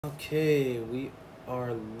Okay, we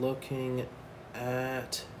are looking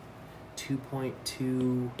at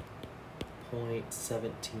 2.2.17.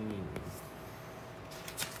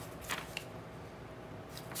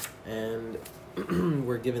 And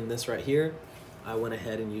we're given this right here. I went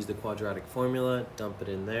ahead and used the quadratic formula, dump it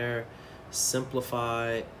in there,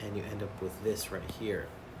 simplify, and you end up with this right here.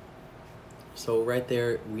 So right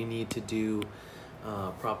there, we need to do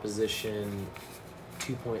proposition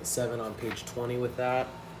 2.7 on page 20 with that.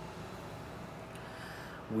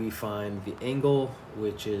 We find the angle,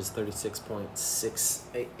 which is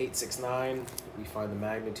 36.869. We find the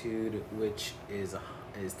magnitude, which is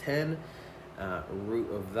 10. Root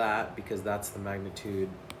of that, because that's the magnitude.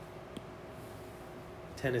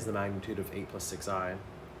 10 is the magnitude of 8 plus 6i.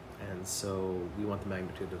 And so we want the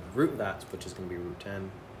magnitude of the root of that, which is going to be root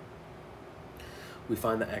 10. We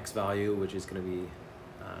find the x value, which is going to be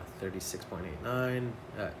 36.89,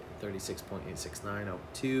 36.869 out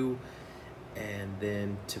 2. And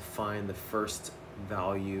then to find the first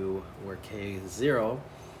value where k is 0,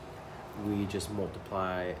 we just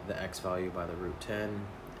multiply the x value by the root 10 and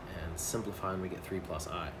simplify, and we get 3 plus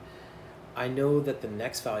I. I know that the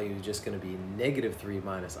next value is just going to be negative 3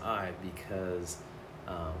 minus I, because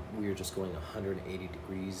we are just going 180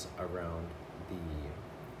 degrees around the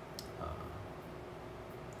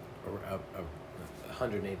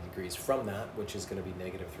 180 degrees from that, which is going to be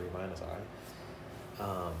negative 3 minus I.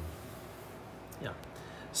 Yeah,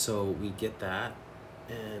 so we get that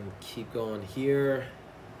and keep going here.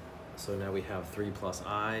 So now we have 3 plus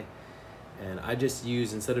I, and I just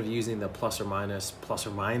use, instead of using the plus or minus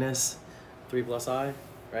 3 plus I,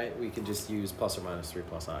 right? We can just use plus or minus 3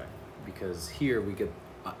 plus I, because here we get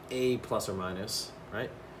a plus or minus, right?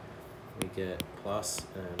 We get plus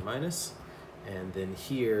and minus, and then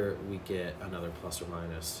here we get another plus or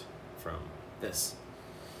minus from this.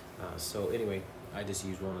 So anyway, I just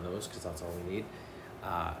use one of those because that's all we need.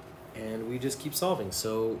 And we just keep solving.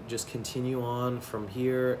 So just continue on from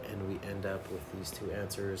here, and we end up with these two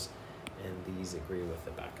answers, and these agree with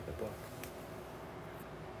the back of the book.